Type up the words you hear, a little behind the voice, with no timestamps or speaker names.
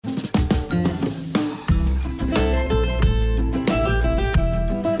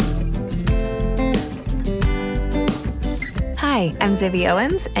Zibby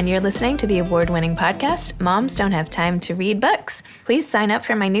Owens, and you're listening to the award-winning podcast, Moms Don't Have Time to Read Books. Please sign up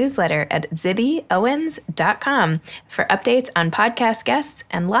for my newsletter at zibbyowens.com for updates on podcast guests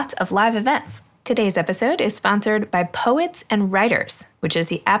and lots of live events. Today's episode is sponsored by Poets and Writers, which is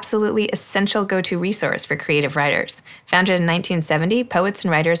the absolutely essential go-to resource for creative writers. Founded in 1970, Poets and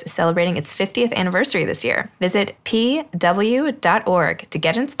Writers is celebrating its 50th anniversary this year. Visit pw.org to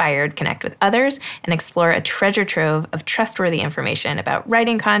get inspired, connect with others, and explore a treasure trove of trustworthy information about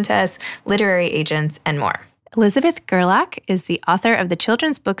writing contests, literary agents, and more. Elizabeth Gerlach is the author of the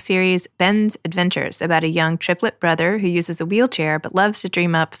children's book series Ben's Adventures, about a young triplet brother who uses a wheelchair but loves to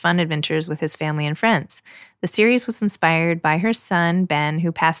dream up fun adventures with his family and friends. The series was inspired by her son, Ben,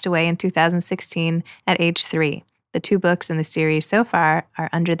 who passed away in 2016 at age 3. The 2 books in the series so far are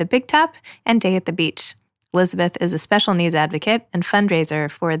Under the Big Top and Day at the Beach. Elizabeth is a special needs advocate and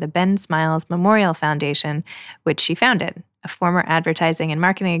fundraiser for the Ben Smiles Memorial Foundation, which she founded. A former advertising and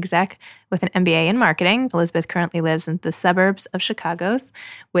marketing exec with an MBA in marketing, Elizabeth currently lives in the suburbs of Chicago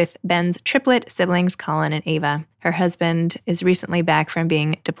with Ben's triplet siblings, Colin and Ava. Her husband is recently back from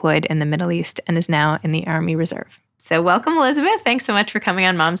being deployed in the Middle East and is now in the Army Reserve. So welcome, Elizabeth. Thanks so much for coming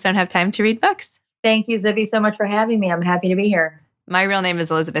on Moms Don't Have Time to Read Books. Thank you, Zibby, so much for having me. I'm happy to be here. My real name is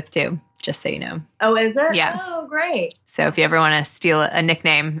Elizabeth, too, just so you know. Oh, is it? Yeah. Oh, great. So if you ever want to steal a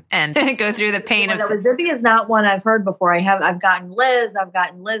nickname and go through the pain of... Zibby is not one I've heard before. I've gotten Liz, I've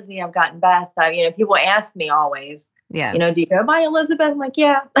gotten Lizzie, I've gotten Beth. People ask me always, yeah, do you go by Elizabeth? I'm like,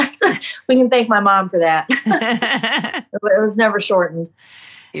 yeah. We can thank my mom for that. It was never shortened.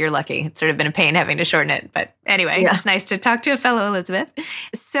 You're lucky. It's sort of been a pain having to shorten it. But anyway, It's nice to talk to a fellow Elizabeth.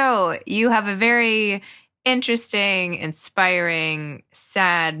 So you have a very interesting, inspiring,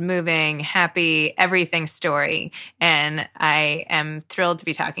 sad, moving, happy, everything story. And I am thrilled to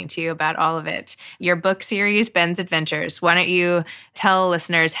be talking to you about all of it. Your book series, Ben's Adventures. Why don't you tell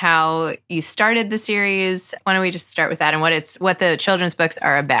listeners how you started the series? Why don't we just start with that and what the children's books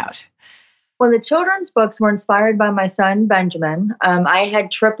are about? Well, the children's books were inspired by my son, Benjamin. I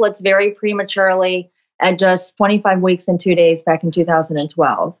had triplets very prematurely at just 25 weeks and 2 days back in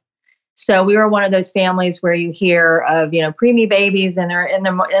 2012. So we were one of those families where you hear of, preemie babies and they're in the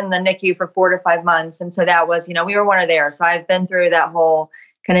NICU for 4 to 5 months. And so that was, we were one of theirs. So I've been through that whole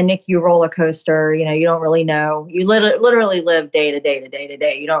kind of NICU roller coaster. You don't really know. You literally live day to day to day to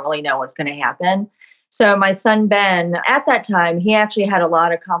day. You don't really know what's going to happen. So my son, Ben, at that time, he actually had a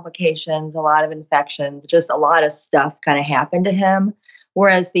lot of complications, a lot of infections, just a lot of stuff kind of happened to him.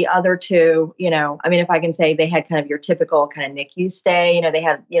 Whereas the other two, if I can say, they had kind of your typical kind of NICU stay, they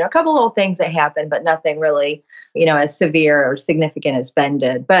had, a couple little things that happened, but nothing really, as severe or significant as Ben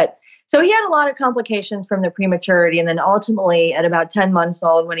did. But so he had a lot of complications from the prematurity. And then ultimately at about 10 months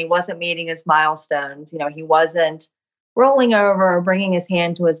old, when he wasn't meeting his milestones, he wasn't rolling over or bringing his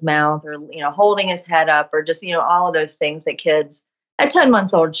hand to his mouth or, holding his head up or just, all of those things that kids at 10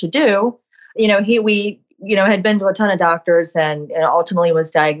 months old should do. We had been to a ton of doctors and ultimately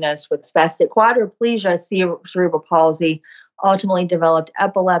was diagnosed with spastic quadriplegia, cerebral palsy, ultimately developed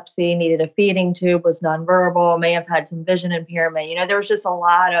epilepsy, needed a feeding tube, was nonverbal, may have had some vision impairment. There was just a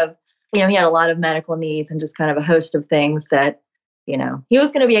lot of, he had a lot of medical needs and just kind of a host of things that, he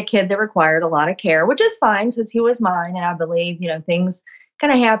was going to be a kid that required a lot of care, which is fine because he was mine. And I believe, things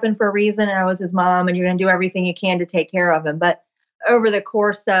kind of happen for a reason. And I was his mom and you're going to do everything you can to take care of him. But over the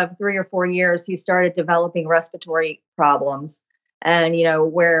course of 3 or 4 years, he started developing respiratory problems. And,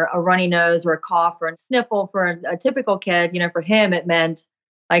 where a runny nose or a cough or a sniffle for a typical kid, for him, it meant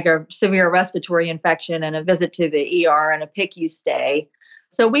like a severe respiratory infection and a visit to the ER and a PICU stay.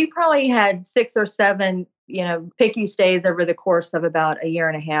 So we probably had 6 or 7, PICU stays over the course of about a year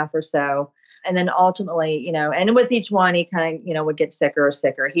and a half or so. And then ultimately, and with each one, he kind of, would get sicker or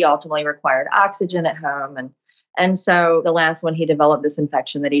sicker. He ultimately required oxygen at home. And so the last one, he developed this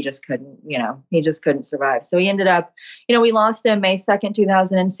infection that he just couldn't survive. So he ended up, we lost him May 2nd,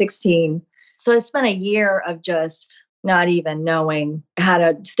 2016. So I spent a year of just not even knowing how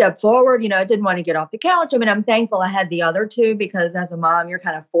to step forward. I didn't want to get off the couch. I'm thankful I had the other two because as a mom, you're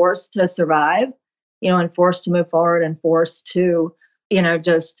kind of forced to survive, and forced to move forward and forced to,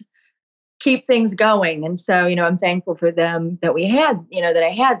 just keep things going. And so, I'm thankful for them that we had, that I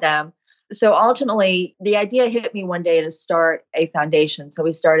had them. So ultimately, the idea hit me one day to start a foundation. So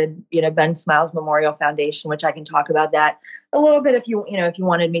we started, Ben Smiles Memorial Foundation, which I can talk about that a little bit if you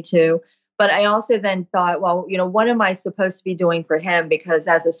wanted me to. But I also then thought, well, what am I supposed to be doing for him? Because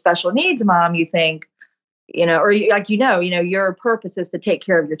as a special needs mom, you think, your purpose is to take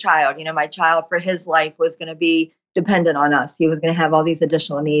care of your child. My child for his life was going to be dependent on us. He was going to have all these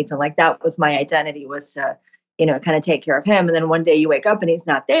additional needs. And that was my identity, was to, kind of take care of him. And then one day you wake up and he's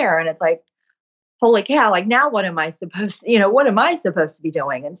not there. And it's like, holy cow, like now what am I supposed to be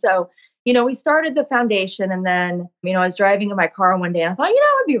doing? And so, we started the foundation, and then, I was driving in my car one day and I thought,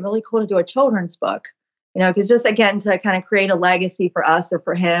 it'd be really cool to do a children's book, because just again, to kind of create a legacy for us or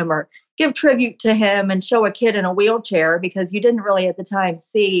for him, or give tribute to him and show a kid in a wheelchair, because you didn't really at the time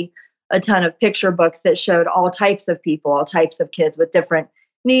see a ton of picture books that showed all types of people, all types of kids with different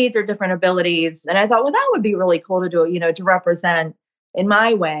needs or different abilities. And I thought, well, that would be really cool to do, to represent in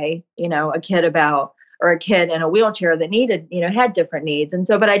my way, a kid in a wheelchair that needed, had different needs. And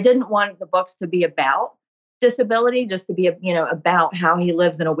so, but I didn't want the books to be about disability, just to be, about how he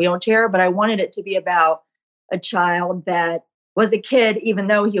lives in a wheelchair. But I wanted it to be about a child that was a kid, even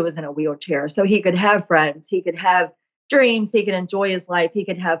though he was in a wheelchair. So he could have friends, he could have dreams, he could enjoy his life, he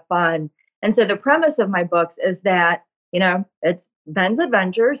could have fun. And so the premise of my books is that, it's Ben's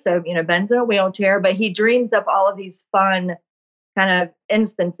adventure. So, Ben's in a wheelchair, but he dreams up all of these fun kind of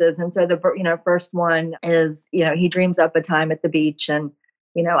instances. And so the, first one is, he dreams up a time at the beach. And,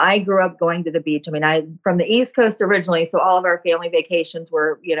 I grew up going to the beach. I mean, I'm from the East Coast originally. So all of our family vacations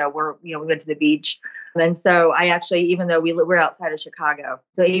were, we went to the beach. And so I actually, even though we're outside of Chicago,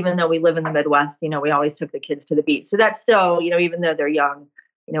 so even though we live in the Midwest, we always took the kids to the beach. So that's still, even though they're young,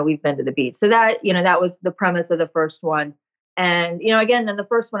 we've been to the beach. So that, that was the premise of the first one. And, again, then the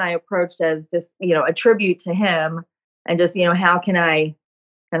first one I approached as just, a tribute to him, and just, how can I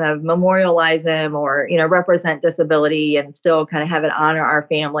kind of memorialize him, or, represent disability and still kind of have it honor our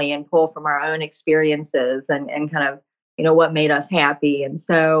family and pull from our own experiences and kind of, what made us happy. And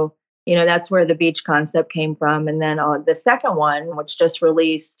so, that's where the beach concept came from. And then the second one, which just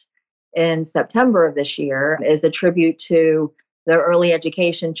released in September of this year, is a tribute to the early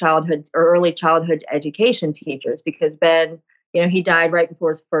childhood education teachers, because Ben, he died right before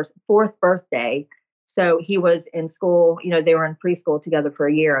his fourth birthday. So he was in school, they were in preschool together for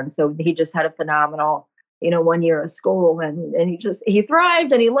a year. And so he just had a phenomenal, 1 year of school, and he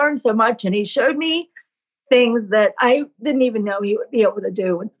thrived, and he learned so much, and he showed me things that I didn't even know he would be able to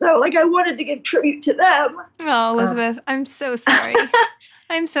do. And so I wanted to give tribute to them. Oh, Elizabeth, I'm so sorry.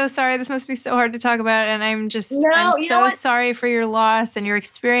 I'm so sorry. This must be so hard to talk about. And I'm so sorry for your loss and your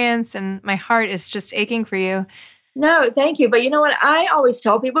experience. And my heart is just aching for you. No, thank you. But you know what? I always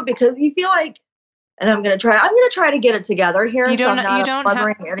tell people, because you feel like, and I'm going to try to get it together here. You do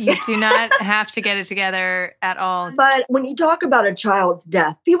not have to get it together at all. But when you talk about a child's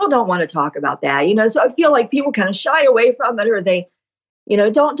death, people don't want to talk about that, so I feel like people kind of shy away from it, or they,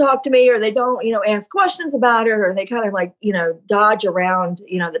 don't talk to me, or they don't, ask questions about it, or they kind of like, dodge around,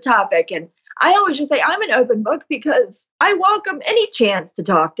 the topic. And I always just say I'm an open book, because I welcome any chance to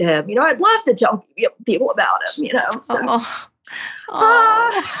talk to him. I'd love to tell people about him, so.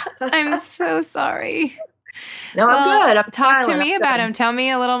 Oh, I'm so sorry. No, I'm good. Talk to me about him. Tell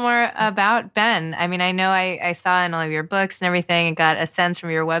me a little more about Ben. I mean, I know I saw in all of your books and everything and got a sense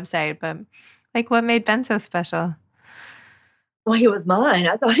from your website, but what made Ben so special? Well, he was mine.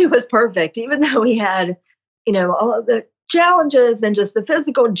 I thought he was perfect, even though he had, all of the challenges and just the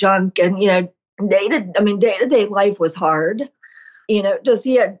physical junk, and, day-to-day life was hard.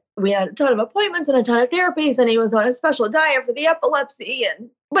 We had a ton of appointments and a ton of therapies, and he was on a special diet for the epilepsy,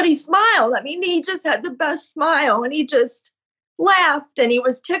 but he smiled. I mean, he just had the best smile, and he just laughed, and he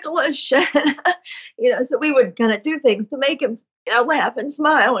was ticklish. So we would kind of do things to make him, laugh and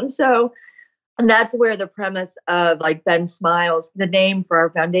smile. And that's where the premise of Ben Smiles, the name for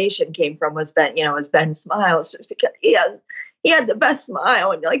our foundation came from, was Ben Smiles, just because he had the best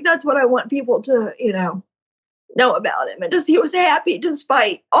smile. And that's what I want people to, know about him. And he was happy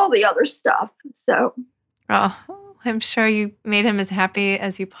despite all the other stuff. So, I'm sure you made him as happy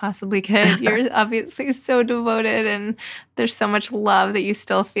as you possibly could. You're obviously so devoted, and there's so much love that you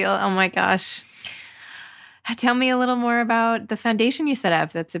still feel. Oh my gosh. Tell me a little more about the foundation you set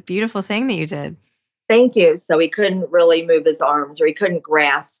up. That's a beautiful thing that you did. Thank you. So he couldn't really move his arms, or he couldn't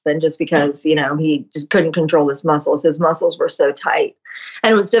grasp. And just because, he just couldn't control his muscles were so tight,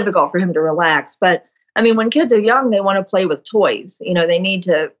 and it was difficult for him to relax. But I mean, when kids are young, they want to play with toys. They need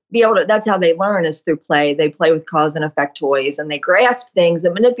to be able to, that's how they learn, is through play. They play with cause and effect toys, and they grasp things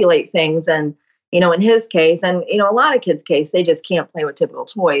and manipulate things. And, in his case, and, a lot of kids' case, they just can't play with typical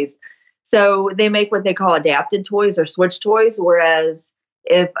toys. So they make what they call adapted toys, or switch toys. Whereas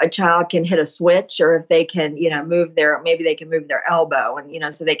if a child can hit a switch, or if they can, maybe they can move their elbow,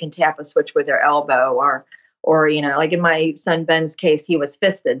 and, so they can tap a switch with their elbow, or, like in my son Ben's case, he was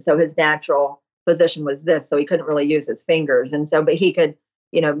fisted. So his natural position was this, so he couldn't really use his fingers. And so, but he could,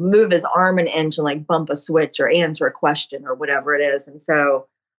 move his arm an inch and bump a switch or answer a question or whatever it is. And so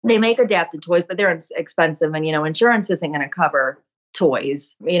they make adapted toys, but they're expensive, and insurance isn't going to cover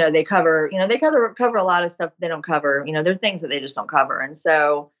toys. They cover a lot of stuff they don't cover. There are things that they just don't cover, and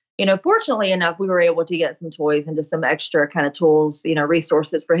so fortunately enough, we were able to get some toys and just some extra kind of tools,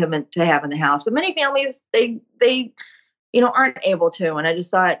 resources for him to have in the house. But many families they aren't able to, and I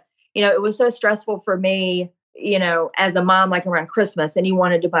just thought it was so stressful for me. As a mom, like around Christmas, and you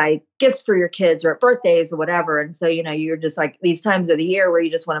wanted to buy gifts for your kids or at birthdays or whatever. And so, you're just like these times of the year where you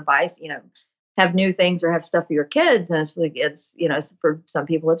just want to buy, have new things or have stuff for your kids. And it's like, for some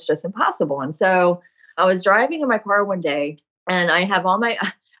people, it's just impossible. And so I was driving in my car one day, and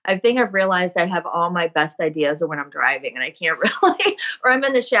I think I've realized I have all my best ideas when I'm driving, and I can't really, or I'm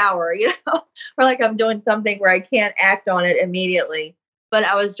in the shower, or like I'm doing something where I can't act on it immediately. But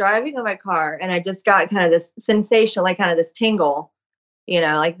I was driving in my car, and I just got kind of this sensation, like kind of this tingle,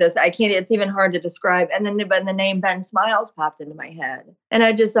 like this. It's even hard to describe. And then the name Ben Smiles popped into my head. And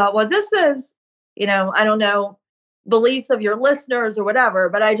I just thought, well, this is, I don't know, beliefs of your listeners or whatever,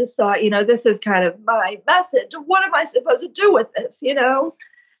 but I just thought, this is kind of my message. What am I supposed to do with this,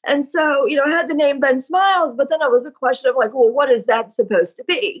 And so, I had the name Ben Smiles, but then it was a question of like, well, what is that supposed to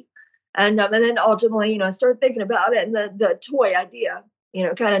be? And then ultimately, I started thinking about it, and the toy idea,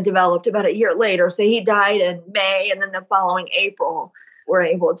 kind of developed about a year later. So he died in May, and then the following April, we're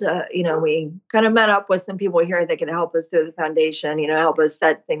able to, we kind of met up with some people here that could help us through the foundation, help us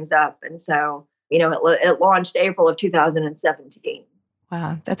set things up. And so, it launched April of 2017.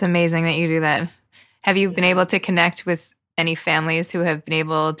 Wow, that's amazing that you do that. Have you been able to connect with any families who have been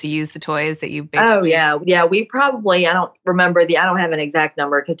able to use the toys that you basically... Oh, yeah. Yeah, we probably, I don't have an exact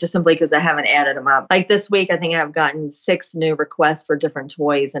number, just simply because I haven't added them up. Like this week, I think I've gotten 6 new requests for different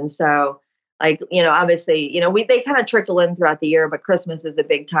toys. And so, obviously, they kind of trickle in throughout the year, but Christmas is a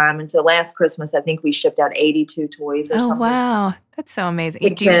big time. And so last Christmas, I think we shipped out 82 toys or something. Oh, wow. That's so amazing.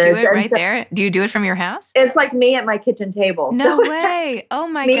 Do you do it right there? Do you do it from your house? It's like me at my kitchen table. No way. Oh,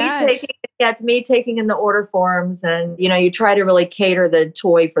 my gosh. It's me taking in the order forms, and, you try to really cater the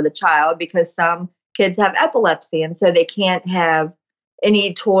toy for the child, because some kids have epilepsy, and so they can't have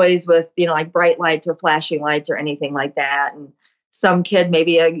any toys with, like bright lights or flashing lights or anything like that. And some kid,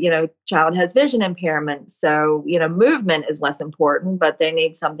 maybe a, child has vision impairment. So, movement is less important, but they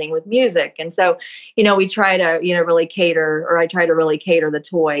need something with music. And so, we try to, really cater, or I try to really cater the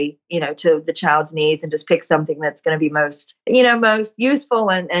toy, to the child's needs, and just pick something that's going to be most useful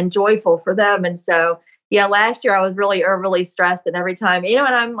and joyful for them. And so, yeah, last year I was really overly stressed, and every time, and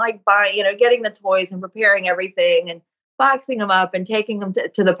I'm like buying, getting the toys and preparing everything and boxing them up and taking them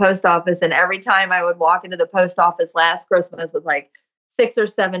to the post office. And every time I would walk into the post office last Christmas with like 6 or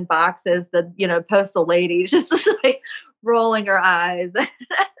 7 boxes, the, postal lady just like rolling her eyes.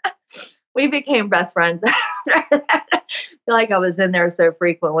 We became best friends after that. I feel like I was in there so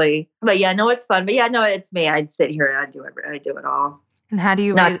frequently. But yeah, no, it's fun. But yeah, no, it's me. I'd sit here and I do it all. And how do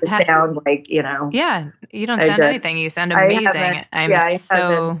you not to sound like, Yeah, you don't sound anything. You sound amazing.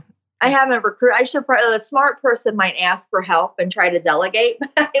 I haven't recruited. I should probably, a smart person might ask for help and try to delegate,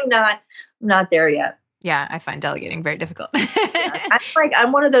 but I'm not there yet. Yeah, I find delegating very difficult. Yeah,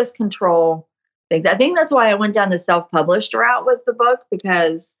 I'm one of those control things. I think that's why I went down the self-published route with the book,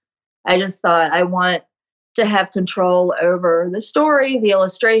 because I just thought I want to have control over the story, the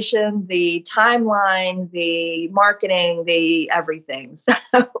illustration, the timeline, the marketing, the everything. So.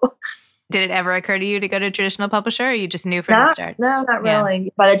 Did it ever occur to you to go to a traditional publisher, or you just knew from the start? No, not really. Yeah.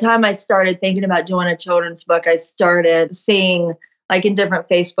 By the time I started thinking about doing a children's book, I started seeing, like in different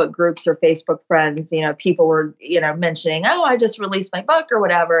Facebook groups or Facebook friends, people were, mentioning, oh, I just released my book or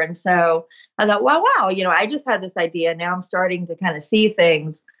whatever. And so I thought, wow, I just had this idea. Now I'm starting to kind of see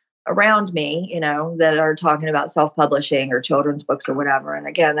things around me, that are talking about self-publishing or children's books or whatever. And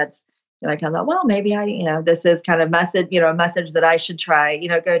again, that's, I kind of thought, well, maybe this is kind of a message that I should try,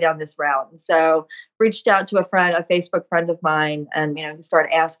 go down this route. And so reached out to a Facebook friend of mine, and,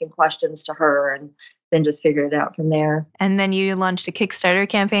 started asking questions to her, and then just figured it out from there. And then you launched a Kickstarter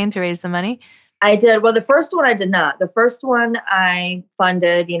campaign to raise the money? I did. Well, the first one I did not. The first one I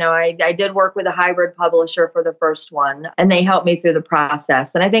funded, I did work with a hybrid publisher for the first one, and they helped me through the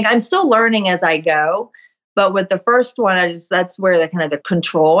process. And I think I'm still learning as I go. But with the first one, that's where the kind of the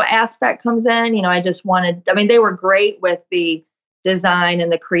control aspect comes in. They were great with the design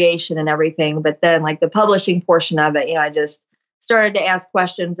and the creation and everything. But then like the publishing portion of it, I just started to ask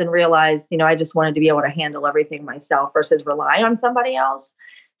questions and realized, I just wanted to be able to handle everything myself versus rely on somebody else.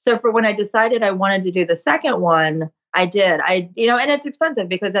 So for when I decided I wanted to do the second one, I did. And it's expensive,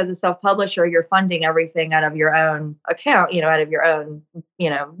 because as a self-publisher, you're funding everything out of your own account, out of your own,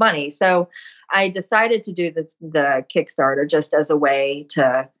 money. So I decided to do the Kickstarter just as a way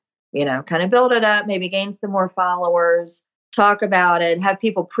to, kind of build it up, maybe gain some more followers, talk about it, have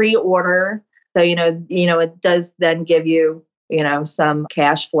people pre-order. So, it does then give you, some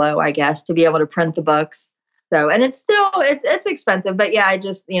cash flow, I guess, to be able to print the books. So, and it's expensive, but yeah, I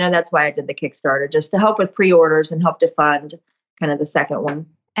just, that's why I did the Kickstarter, just to help with pre-orders and help to fund kind of the second one.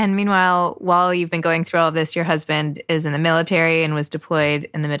 And meanwhile, while you've been going through all of this, your husband is in the military and was deployed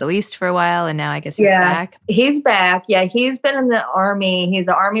in the Middle East for a while. And now I guess he's back. He's back. Yeah. He's been in the Army. He's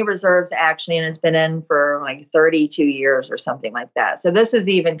the Army Reserves actually, and has been in for like 32 years or something like that. So this is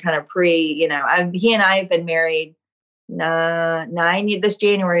even kind of he and I have been married this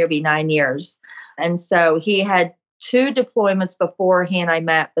January will be 9 years. And so he had 2 deployments before he and I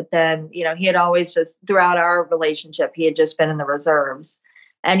met, but then, he had always just throughout our relationship, he had just been in the reserves.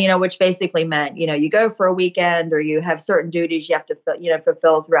 And, which basically meant, you go for a weekend or you have certain duties you have to,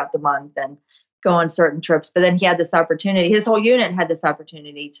 fulfill throughout the month and go on certain trips. But then he had this opportunity, his whole unit had this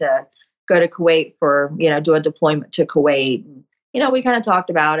opportunity to go to Kuwait for, do a deployment to Kuwait. And, we kind of talked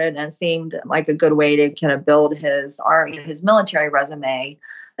about it and it seemed like a good way to kind of build his military resume.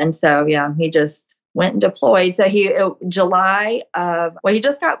 And so, he just went and deployed. So July of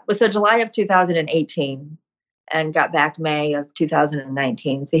 2018. And got back May of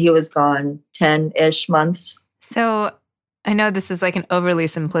 2019. So he was gone 10-ish months. So I know this is like an overly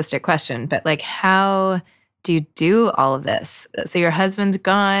simplistic question, but like, how do you do all of this? So your husband's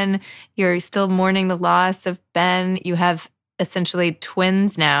gone. You're still mourning the loss of Ben. You have essentially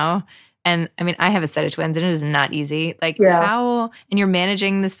twins now. And I mean, I have a set of twins and it is not easy. Like how, and you're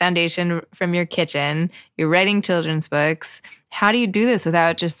managing this foundation from your kitchen, you're writing children's books. How do you do this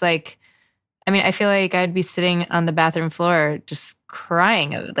without just like, I mean, I feel like I'd be sitting on the bathroom floor just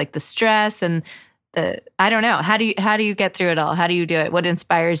crying of like the stress and I don't know. How do you get through it all? How do you do it? What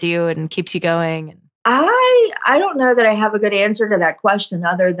inspires you and keeps you going? I don't know that I have a good answer to that question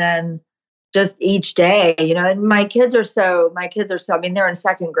other than just each day, and my kids are so, I mean, they're in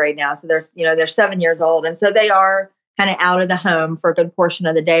second grade now. So they're 7 years old. And so they are kind of out of the home for a good portion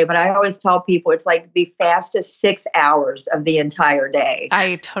of the day. But I always tell people it's like the fastest 6 hours of the entire day.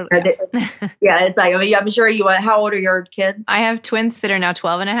 I totally. Yeah, it's like, I mean, I'm sure how old are your kids? I have twins that are now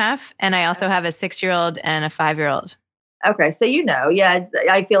 12 and a half. And I also have a 6-year-old and a 5-year-old. Okay. So,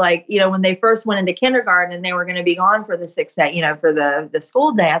 I feel like, when they first went into kindergarten and they were going to be gone for the 6 day, for the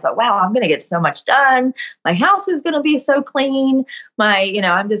school day, I thought, wow, I'm going to get so much done. My house is going to be so clean.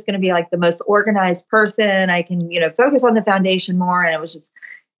 I'm just going to be like the most organized person. I can, focus on the foundation more. And it was just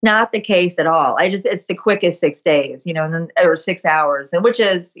not the case at all. It's the quickest 6 days, and then, or 6 hours, and which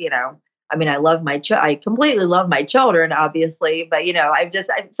is, I mean, I completely love my children, obviously, but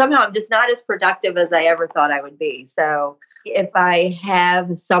somehow I'm just not as productive as I ever thought I would be. So if I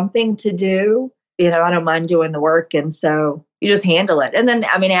have something to do, I don't mind doing the work. And so you just handle it. And then,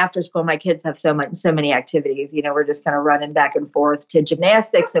 I mean, after school, my kids have so many activities, we're just kind of running back and forth to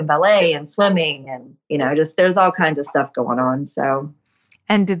gymnastics and ballet and swimming and, there's all kinds of stuff going on. So.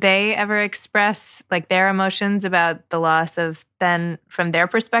 And did they ever express like their emotions about the loss of Ben from their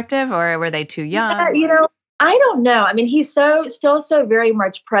perspective, or were they too young? Yeah, I don't know. I mean, he's still so very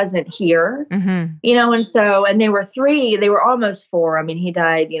much present here, and they were almost 4. I mean, he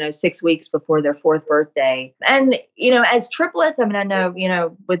died, 6 weeks before their 4th birthday. And, as triplets, I mean, I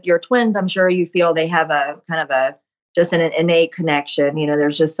know, with your twins, I'm sure you feel they have a kind of just an innate connection.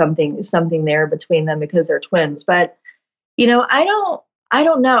 There's just something there between them because they're twins. But, I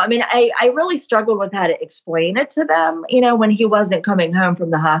don't know. I mean, I really struggled with how to explain it to them, when he wasn't coming home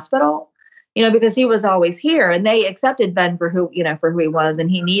from the hospital, because he was always here and they accepted Ben for who he was, and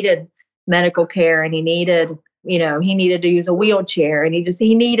he needed medical care and he needed to use a wheelchair and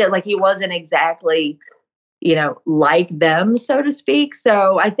he needed, like, he wasn't exactly, like them, so to speak.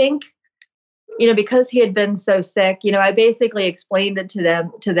 So I think, because he had been so sick, I basically explained it to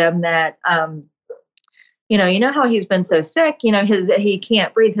them that, how he's been so sick, he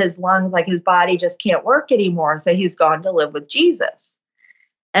can't breathe, his lungs, like his body just can't work anymore. So he's gone to live with Jesus.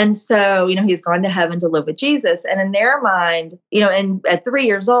 And so, he's gone to heaven to live with Jesus. And in their mind, and at 3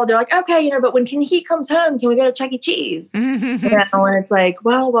 years old, they're like, okay, but when he comes home, can we go to Chuck E. Cheese? And it's like,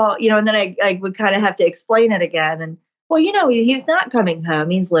 well, and then I would kind of have to explain it again. And, well, he's not coming home.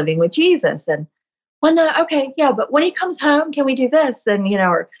 He's living with Jesus. And, well, no, okay, yeah, but when he comes home, can we do this? And,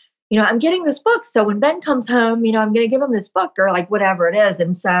 I'm getting this book. So when Ben comes home, I'm going to give him this book or like whatever it is.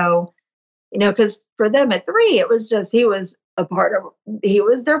 And so, because for them at 3, it was just, he was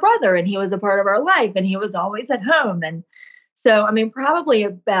their brother and he was a part of our life and he was always at home. And so, I mean, probably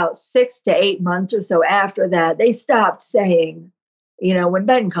about 6 to 8 months or so after that, they stopped saying, when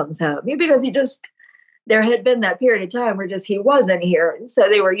Ben comes home, because there had been that period of time where he wasn't here. And so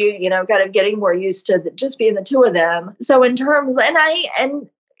they were, kind of getting more used to just being the two of them. So in terms,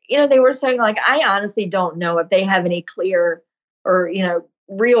 they were saying, like, I honestly don't know if they have any clear or,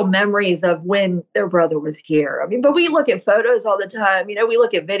 real memories of when their brother was here. I mean, but we look at photos all the time, we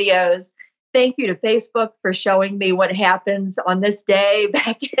look at videos. Thank you to Facebook for showing me what happens on this day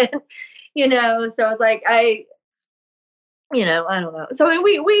back in, so it's like, I don't know. So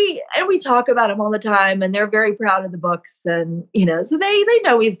we talk about him all the time, and they're very proud of the books, and, so they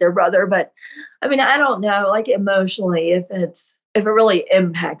know he's their brother, but I mean, I don't know, like, emotionally, if it really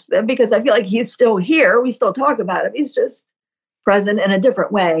impacts them, because I feel like he's still here. We still talk about him. He's just present in a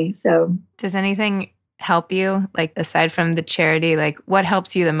different way. So does anything help you, like, aside from the charity, like, what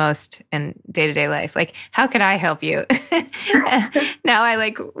helps you the most in day-to-day life? Like, how could I help you? Now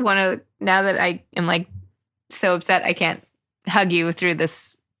now that I am, like, so upset I can't hug you through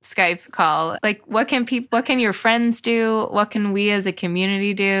this Skype call, like, what can your friends do? What can we as a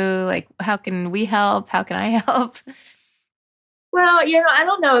community do? Like, how can we help? How can I help? Well, I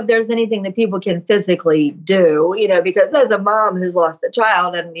don't know if there's anything that people can physically do, because as a mom who's lost a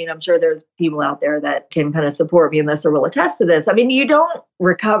child, and, I'm sure there's people out there that can kind of support me in this or will attest to this. I mean, you don't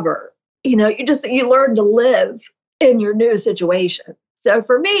recover, you learn to live in your new situation. So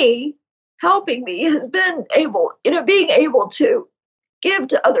for me, helping me has been being able to give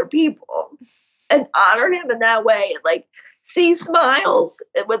to other people and honor him in that way, and, like, see smiles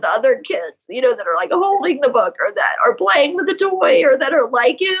with other kids, that are, like, holding the book, or that are playing with the toy, or that are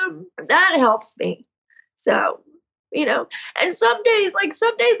like him. That helps me. So, and some days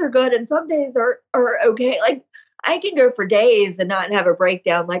are good and some days are okay. Like, I can go for days and not have a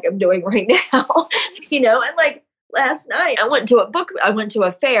breakdown like I'm doing right now, and, like, last night I went to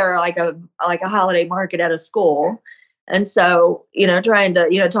a fair, like a holiday market at a school. And so, trying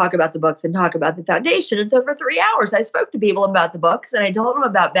to, talk about the books and talk about the foundation. And so for 3 hours, I spoke to people about the books, and I told them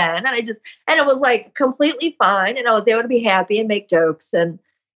about Ben, and it was, like, completely fine. And I was able to be happy and make jokes. And,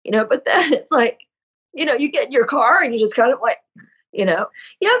 but then it's like, you get in your car and you just kind of, like, you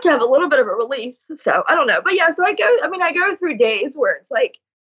have to have a little bit of a release. So I don't know. But yeah, so I go through days where it's like,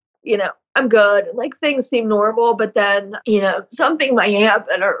 I'm good. Like, things seem normal, but then, something might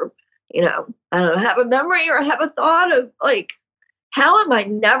happen, or, I don't know, have a memory or have a thought of, like, how am I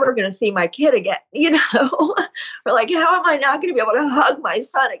never going to see my kid again? Or, like, how am I not going to be able to hug my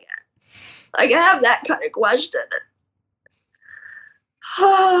son again? Like, I have that kind of question.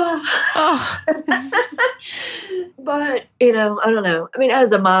 But, I don't know. I mean,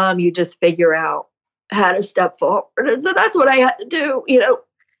 as a mom, you just figure out how to step forward. And so that's what I had to do,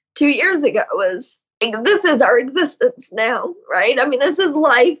 2 years ago, was, this is our existence now, right? I mean, this is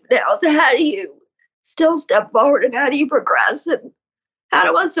life now. So how do you still step forward, and how do you progress, and how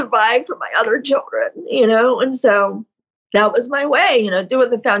do I survive for my other children, And so that was my way,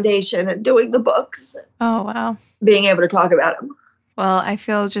 doing the foundation and doing the books. Oh, wow. Being able to talk about them. Well, I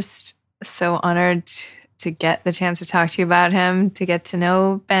feel just so honored to get the chance to talk to you about him, to get to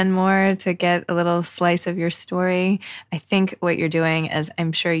know Ben more, to get a little slice of your story. I think what you're doing, as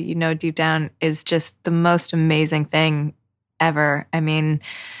I'm sure you know deep down, is just the most amazing thing ever. I mean,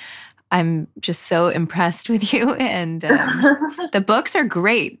 I'm just so impressed with you. And the books are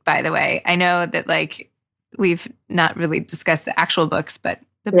great, by the way. I know that, like, we've not really discussed the actual books, but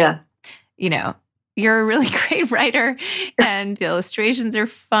you're a really great writer, and the illustrations are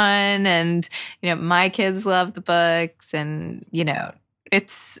fun, and, my kids love the books, and,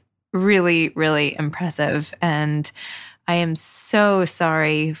 it's really, really impressive. And I am so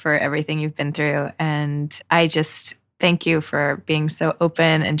sorry for everything you've been through. And I just thank you for being so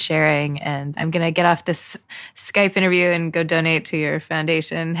open and sharing. And I'm going to get off this Skype interview and go donate to your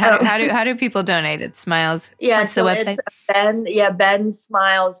foundation. How do people donate? It's Smiles. Yeah. What's the website? It's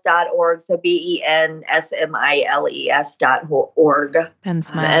bensmiles.org. So BENSMILES.org. Ben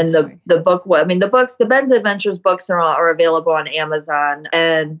Smiles. And the book, the Ben's Adventures books are available on Amazon.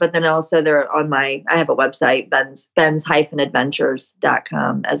 But then also they're on I have a website,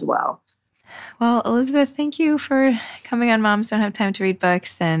 bens-adventures.com as well. Well, Elizabeth, thank you for coming on Moms Don't Have Time to Read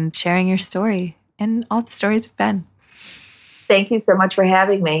Books and sharing your story and all the stories of Ben. Thank you so much for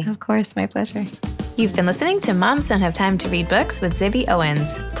having me. Of course, my pleasure. You've been listening to Moms Don't Have Time to Read Books with Zibby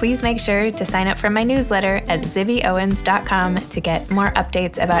Owens. Please make sure to sign up for my newsletter at zibbyowens.com to get more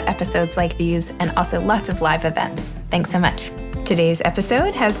updates about episodes like these, and also lots of live events. Thanks so much. Today's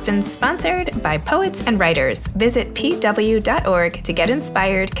episode has been sponsored by Poets and Writers. Visit pw.org to get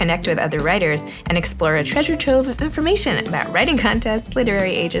inspired, connect with other writers, and explore a treasure trove of information about writing contests,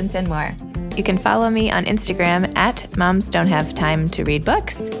 literary agents, and more. You can follow me on Instagram at Moms Don't Have Time to Read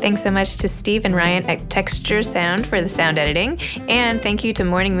Books. Thanks so much to Steve and Ryan at Texture Sound for the sound editing. And thank you to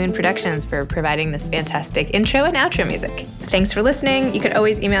Morning Moon Productions for providing this fantastic intro and outro music. Thanks for listening. You can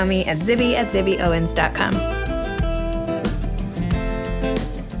always email me at zibby@zibbyowens.com.